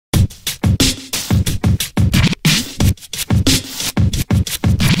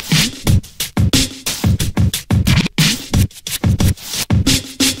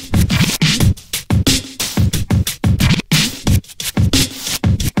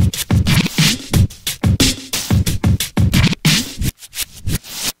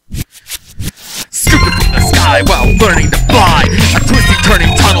learning to fly. A twisting,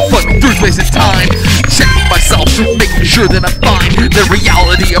 turning tunnel floating through space and time. Checking myself, making sure that I'm fine. The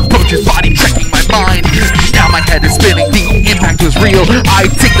reality approaches, body checking my mind. Now my head is spinning, the impact was real. I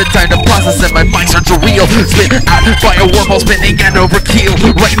take the time to process and my mind starts to reel. Spit out by a wormhole, spinning and overkill.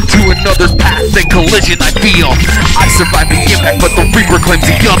 Right into another's path, then collision I feel. I survive the impact, but the Reaper claims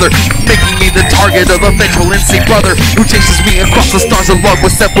the other, making me the target of a vengeful insane brother who chases me across the stars along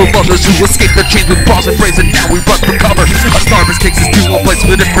with several others who escape the chains with bras and braids, and now we run for cover. A starburst takes us to a place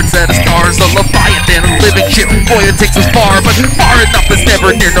with a different set of stars. A Leviathan, a living ship, boy it takes us far, but far enough is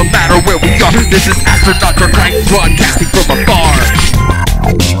never near no matter where we are. This is astronaut Crichton broadcasting from afar.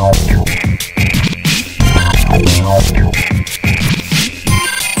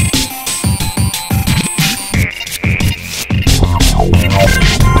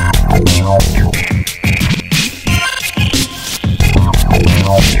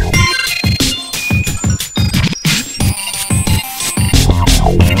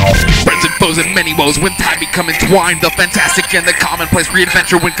 And many woes when time become entwined. The fantastic and the commonplace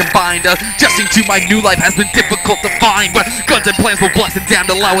re-adventure when combined. Adjusting to my new life has been difficult to find, but guns and plans will bless and damn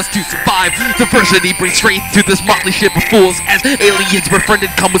to allow us to survive. Diversity brings strength to this motley ship of fools, as aliens befriended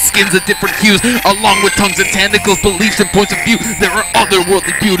come with skins of different hues, along with tongues and tentacles, beliefs and points of view. There are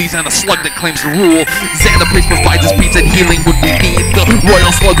otherworldly beauties and a slug that claims to rule. Xanapace provides us peace and healing when we need. The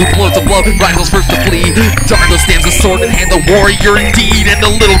royal slug who floats of love rivals first to flee. Dargo stands with sword in hand, the warrior indeed, and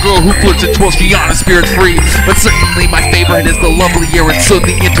the little girl who flirts and twirls beyond a spirit free. But certainly my favorite is the lovely air and so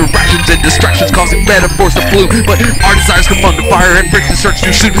the interactions and distractions causing metaphors to bloom. But our desires come under fire and friction starts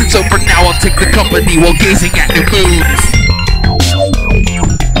too soon, so for now I'll take the company while gazing at new moons.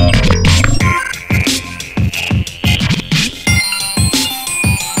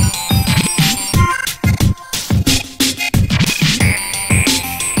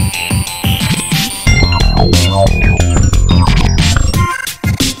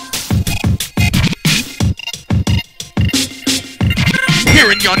 Here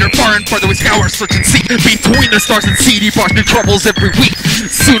and yonder, far and farther we scour, search and seek between the stars and seedy bars, new troubles every week.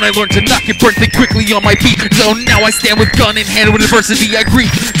 Soon I learned to knock and burn, think quickly on my feet. So now I stand with gun in hand with adversity I greet.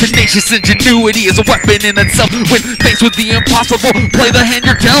 Tenacious ingenuity is a weapon in itself. When faced with the impossible, play the hand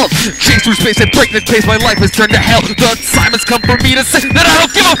you're dealt. Chase through space at breakneck pace, my life has turned to hell. The time has come for me to say that I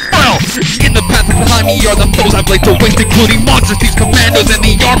don't give a fuck. In the path behind me are the foes I've laid to waste, including monsters, thieves, commandos, and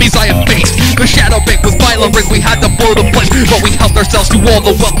the armies I have faced. The shadow bank was violent race, we had to blow the place, but we helped ourselves to all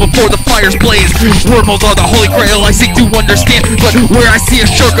the wealth before the fires blaze. Wormholes are the holy grail I seek to understand, but where I see a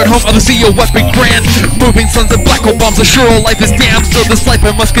shortcut home, others see a weapon grand. Moving suns and black hole bombs, a sure life is damned. So this life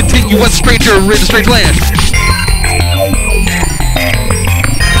I must continue as a stranger in a strange land.